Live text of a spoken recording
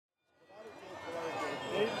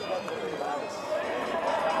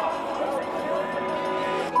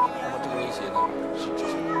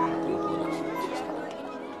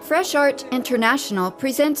Fresh Art International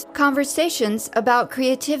presents conversations about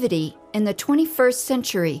creativity in the 21st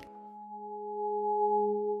century.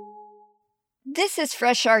 This is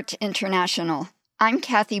Fresh Art International. I'm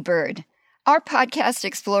Kathy Bird. Our podcast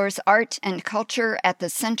explores art and culture at the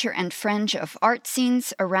center and fringe of art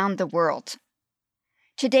scenes around the world.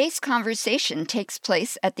 Today's conversation takes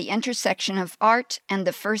place at the intersection of art and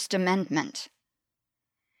the First Amendment.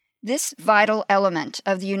 This vital element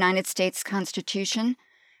of the United States Constitution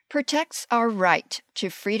protects our right to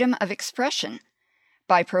freedom of expression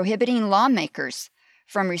by prohibiting lawmakers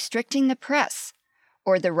from restricting the press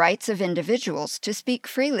or the rights of individuals to speak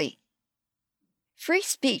freely. Free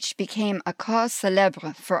speech became a cause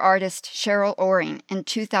célèbre for artist Sheryl Oring in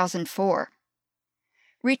 2004.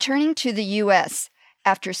 Returning to the U.S.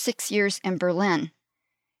 after 6 years in Berlin,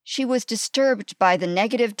 she was disturbed by the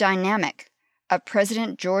negative dynamic of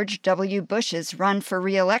President George W. Bush's run for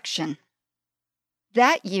re-election.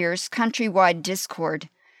 That year's countrywide discord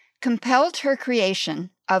compelled her creation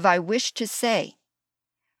of I Wish to Say,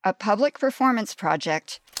 a public performance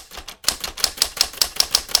project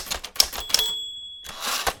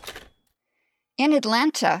in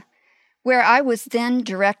Atlanta, where I was then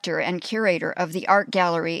director and curator of the art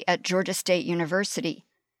gallery at Georgia State University.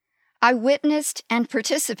 I witnessed and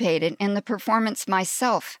participated in the performance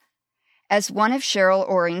myself as one of Sheryl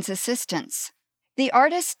Oring's assistants. The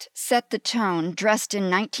artist set the tone dressed in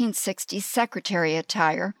 1960s secretary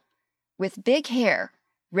attire, with big hair,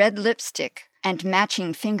 red lipstick, and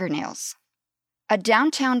matching fingernails. A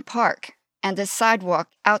downtown park and the sidewalk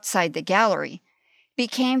outside the gallery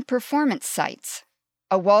became performance sites.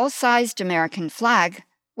 A wall-sized American flag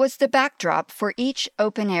was the backdrop for each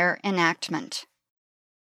open-air enactment.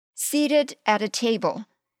 Seated at a table,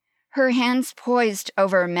 her hands poised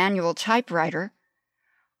over a manual typewriter,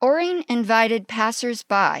 Oring invited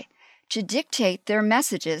passers-by to dictate their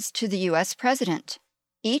messages to the U.S. president.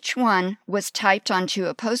 Each one was typed onto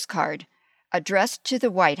a postcard addressed to the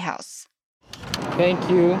White House. Thank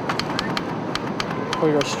you for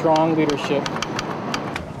your strong leadership.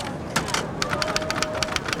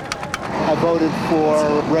 I voted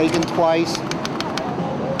for Reagan twice.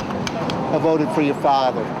 I voted for your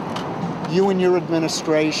father. You and your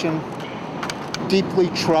administration deeply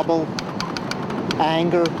trouble,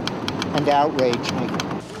 anger, and outrage me.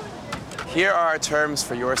 Here are our terms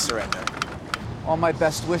for your surrender. All my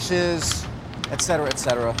best wishes, etc.,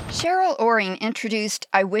 etc. Sheryl Oring introduced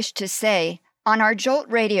I Wish to Say on our Jolt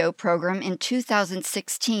radio program in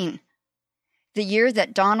 2016, the year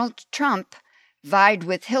that Donald Trump vied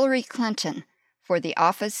with Hillary Clinton for the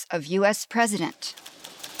office of U.S. President.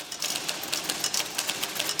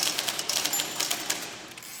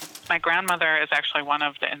 My grandmother is actually one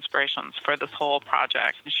of the inspirations for this whole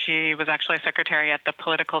project. She was actually a secretary at the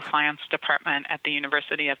Political Science Department at the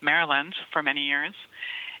University of Maryland for many years.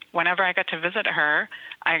 Whenever I got to visit her,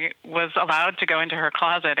 I was allowed to go into her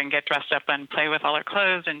closet and get dressed up and play with all her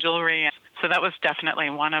clothes and jewelry. So that was definitely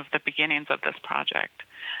one of the beginnings of this project.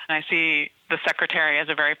 And I see the secretary as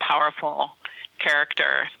a very powerful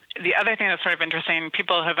character. The other thing that's sort of interesting,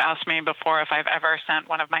 people have asked me before if I've ever sent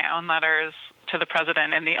one of my own letters to the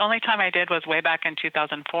president, and the only time I did was way back in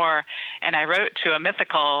 2004, and I wrote to a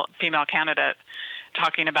mythical female candidate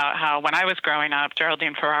talking about how when I was growing up,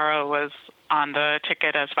 Geraldine Ferraro was on the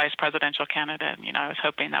ticket as vice presidential candidate. You know, I was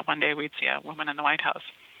hoping that one day we'd see a woman in the White House.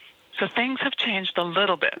 So things have changed a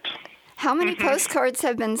little bit. How many postcards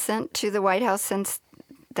have been sent to the White House since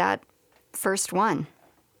that first one?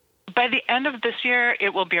 By the end of this year,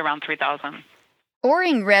 it will be around 3,000.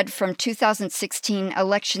 Oring read from 2016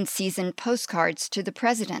 election season postcards to the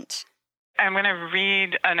president. I'm going to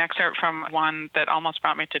read an excerpt from one that almost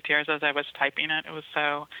brought me to tears as I was typing it. It was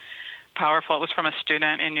so powerful. It was from a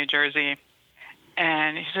student in New Jersey.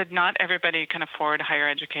 And he said, "Not everybody can afford higher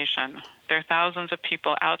education. There are thousands of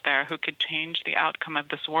people out there who could change the outcome of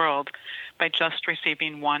this world by just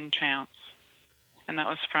receiving one chance." And that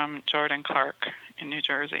was from Jordan Clark in New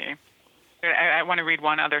Jersey. I want to read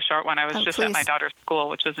one other short one. I was just please. at my daughter's school,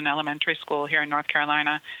 which is an elementary school here in North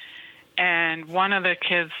Carolina. And one of the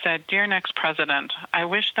kids said, "Dear next president, I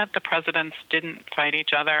wish that the presidents didn't fight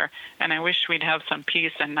each other, and I wish we'd have some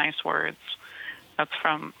peace and nice words." That's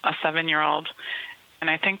from a 7-year-old. And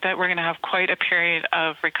I think that we're going to have quite a period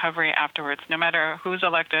of recovery afterwards, no matter who's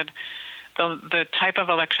elected. The type of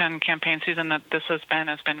election campaign season that this has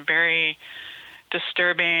been very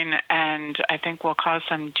disturbing, and I think will cause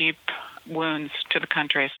some deep wounds to the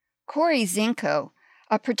country. Corey Zinko,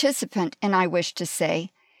 a participant in I Wish to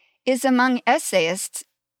Say, is among essayists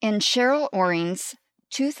in Sheryl Oring's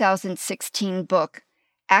 2016 book,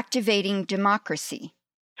 Activating Democracy.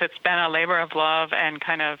 It's been a labor of love and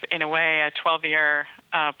kind of, in a way, a 12-year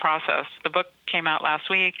process. The book came out last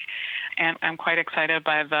week, and I'm quite excited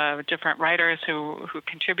by the different writers who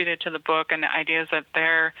contributed to the book and the ideas that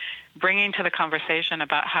they're bringing to the conversation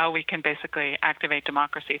about how we can basically activate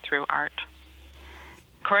democracy through art.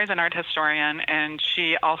 Corey's an art historian, and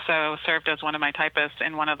she also served as one of my typists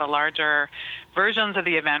in one of the larger versions of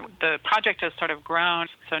the event. The project has sort of grown,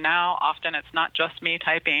 so now often it's not just me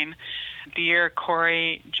typing. The year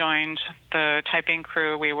Corey joined the typing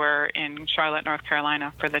crew, we were in Charlotte, North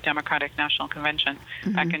Carolina for the Democratic National Convention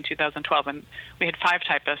back in 2012, and we had 5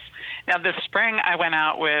 typists. Now this spring I went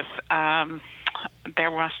out with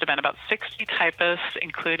there must have been about 60 typists,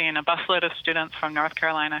 including a busload of students from North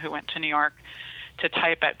Carolina who went to New York to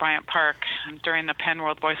type at Bryant Park during the Penn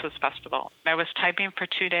World Voices Festival. I was typing for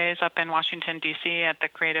 2 days up in Washington, D.C. at the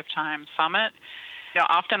Creative Time Summit.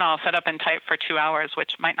 Often I'll set up and type for 2 hours,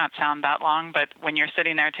 which might not sound that long, but when you're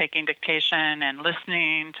sitting there taking dictation and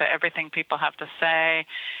listening to everything people have to say,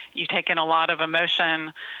 you take in a lot of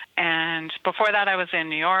emotion. And before that, I was in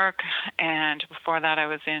New York, and before that, I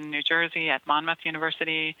was in New Jersey at Monmouth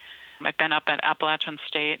University. I've been up at Appalachian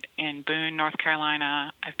State in Boone, North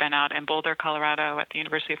Carolina. I've been out in Boulder, Colorado at the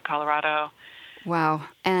University of Colorado. Wow.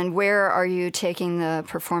 And where are you taking the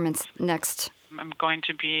performance next? I'm going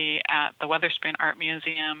to be at the Weatherspoon Art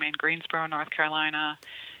Museum in Greensboro, North Carolina,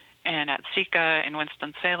 and at SICA in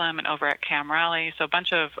Winston-Salem, and over at Cam Raleigh. So a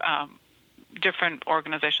bunch of different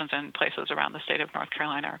organizations and places around the state of North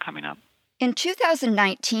Carolina are coming up. In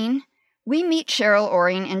 2019, we meet Sheryl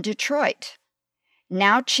Oring in Detroit,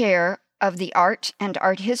 now chair of the Art and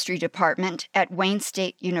Art History Department at Wayne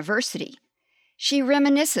State University. She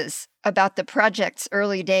reminisces about the project's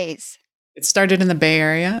early days. It started in the Bay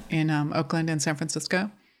Area, in Oakland and San Francisco,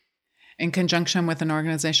 in conjunction with an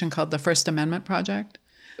organization called the First Amendment Project.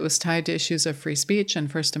 It was tied to issues of free speech and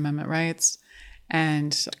First Amendment rights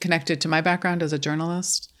and connected to my background as a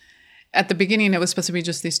journalist. At the beginning, it was supposed to be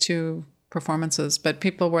just these 2 performances, but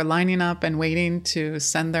people were lining up and waiting to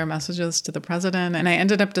send their messages to the president. And I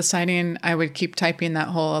ended up deciding I would keep typing that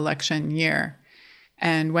whole election year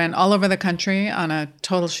and went all over the country on a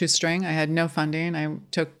total shoestring. I had no funding. I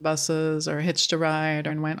took buses or hitched a ride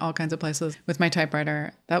and went all kinds of places with my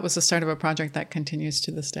typewriter. That was the start of a project that continues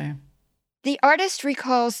to this day. The artist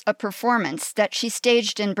recalls a performance that she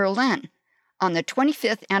staged in Berlin on the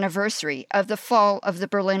 25th anniversary of the fall of the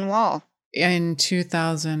Berlin Wall. In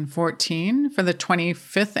 2014, for the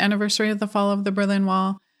 25th anniversary of the fall of the Berlin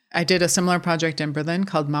Wall, I did a similar project in Berlin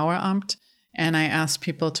called Maueramt, and I asked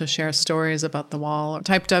people to share stories about the wall. I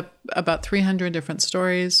typed up about 300 different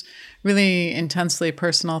stories, really intensely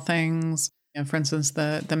personal things. For instance,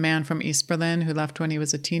 the man from East Berlin who left when he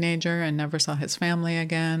was a teenager and never saw his family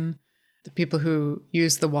again. The people who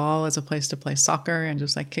used the wall as a place to play soccer and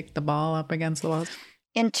just kick the ball up against the walls.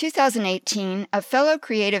 In 2018, a fellow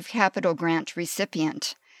Creative Capital Grant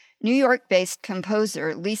recipient, New York-based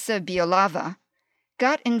composer Lisa Bielava,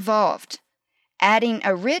 got involved, adding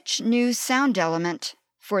a rich new sound element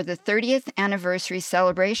for the 30th anniversary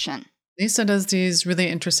celebration. Lisa does these really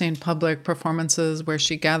interesting public performances where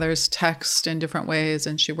she gathers text in different ways,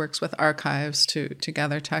 and she works with archives to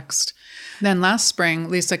gather text. Then last spring,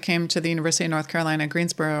 Lisa came to the University of North Carolina,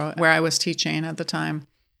 Greensboro, where I was teaching at the time.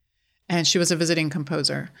 And she was a visiting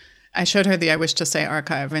composer. I showed her the I Wish to Say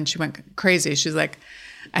archive, and she went crazy. She's like,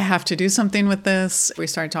 I have to do something with this. We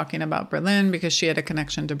started talking about Berlin because she had a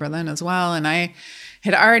connection to Berlin as well. And I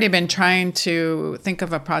had already been trying to think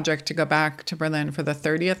of a project to go back to Berlin for the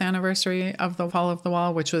 30th anniversary of the fall of the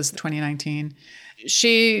wall, which was 2019.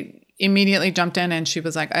 She immediately jumped in and she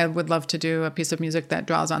was like, I would love to do a piece of music that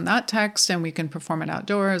draws on that text and we can perform it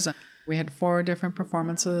outdoors. We had 4 different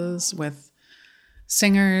performances with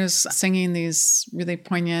singers singing these really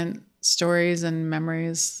poignant stories and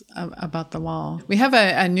memories about the wall. We have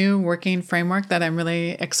a new working framework that I'm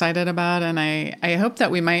really excited about, and I hope that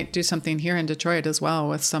we might do something here in Detroit as well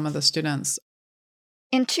with some of the students.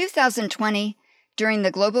 In 2020, during the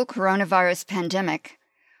global coronavirus pandemic,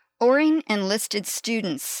 Oring enlisted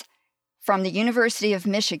students from the University of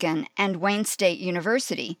Michigan and Wayne State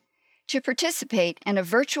University to participate in a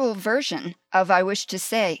virtual version of I Wish to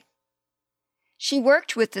Say. She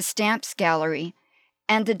worked with the Stamps Gallery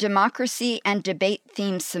and the Democracy and Debate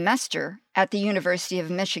themed semester at the University of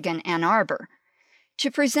Michigan, Ann Arbor, to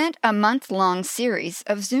present a month-long series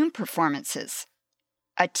of Zoom performances.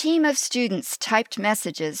 A team of students typed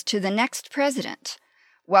messages to the next president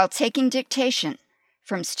while taking dictation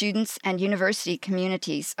from students and university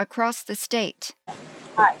communities across the state. All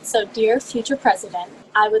right, so dear future president,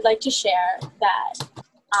 I would like to share that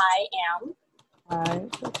I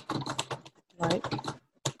like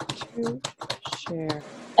to share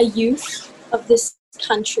a youth of this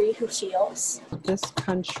country who feels this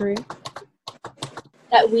country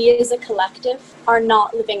that we as a collective are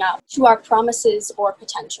not living up to our promises or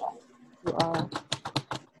potential. to our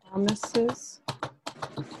promises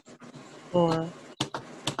or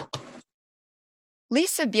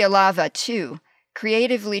Lisa Bielava, too,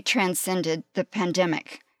 creatively transcended the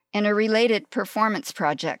pandemic in a related performance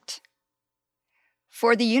project.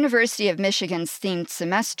 For the University of Michigan's themed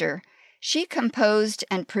semester, she composed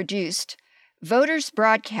and produced Voters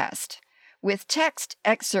Broadcast, with text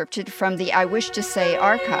excerpted from the I Wish to Say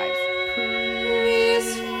archive.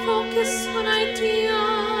 Please focus on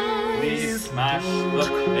ideas. Please smash the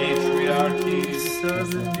patriarchy.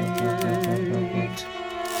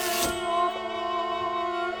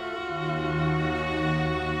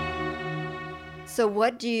 So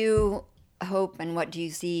what do you hope and what do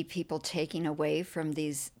you see people taking away from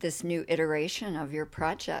this new iteration of your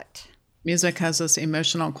project? Music has this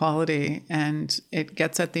emotional quality, and it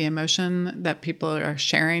gets at the emotion that people are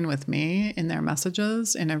sharing with me in their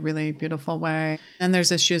messages in a really beautiful way. And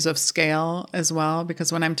there's issues of scale as well,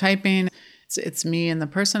 because when I'm typing, it's me and the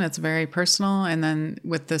person. It's very personal. And then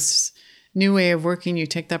with this new way of working, you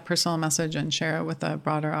take that personal message and share it with a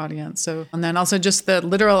broader audience. So, and then also just the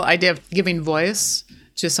literal idea of giving voice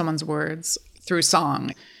to someone's words through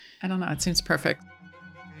song. I don't know, it seems perfect.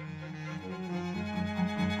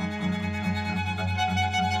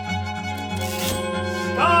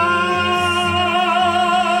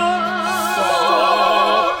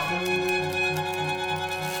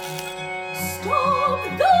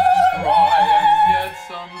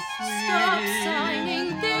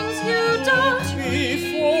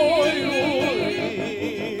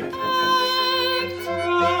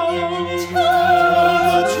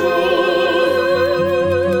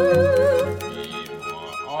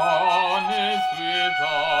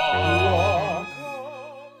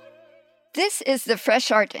 This is the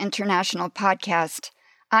Fresh Art International podcast.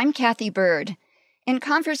 I'm Kathy Bird. In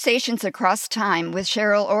Conversations Across Time with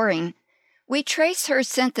Sheryl Oring, we trace her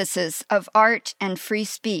synthesis of art and free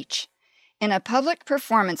speech in a public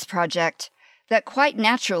performance project that quite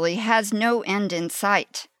naturally has no end in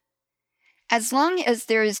sight. As long as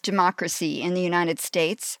there is democracy in the United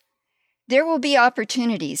States, there will be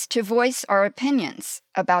opportunities to voice our opinions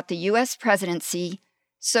about the U.S. presidency,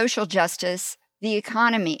 social justice, the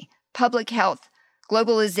economy, public health,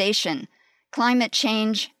 globalization, climate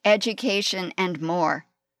change, education, and more.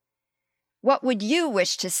 What would you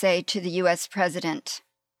wish to say to the U.S. President?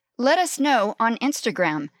 Let us know on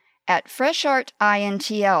Instagram at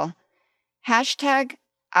FreshArtINTL, hashtag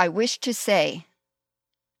I Wish to Say.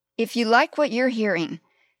 If you like what you're hearing,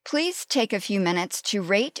 please take a few minutes to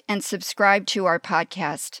rate and subscribe to our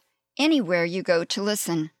podcast anywhere you go to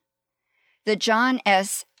listen. The John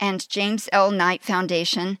S. and James L. Knight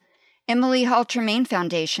Foundation, Emily Hall Tremaine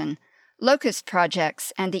Foundation, Locust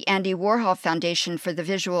Projects, and the Andy Warhol Foundation for the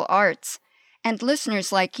Visual Arts, and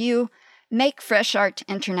listeners like you make Fresh Art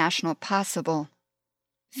International possible.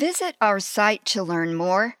 Visit our site to learn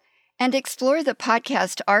more and explore the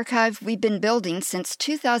podcast archive we've been building since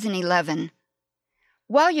 2011.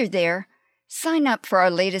 While you're there, sign up for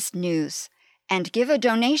our latest news and give a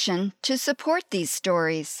donation to support these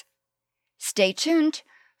stories. Stay tuned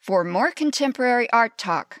for more contemporary art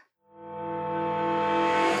talk.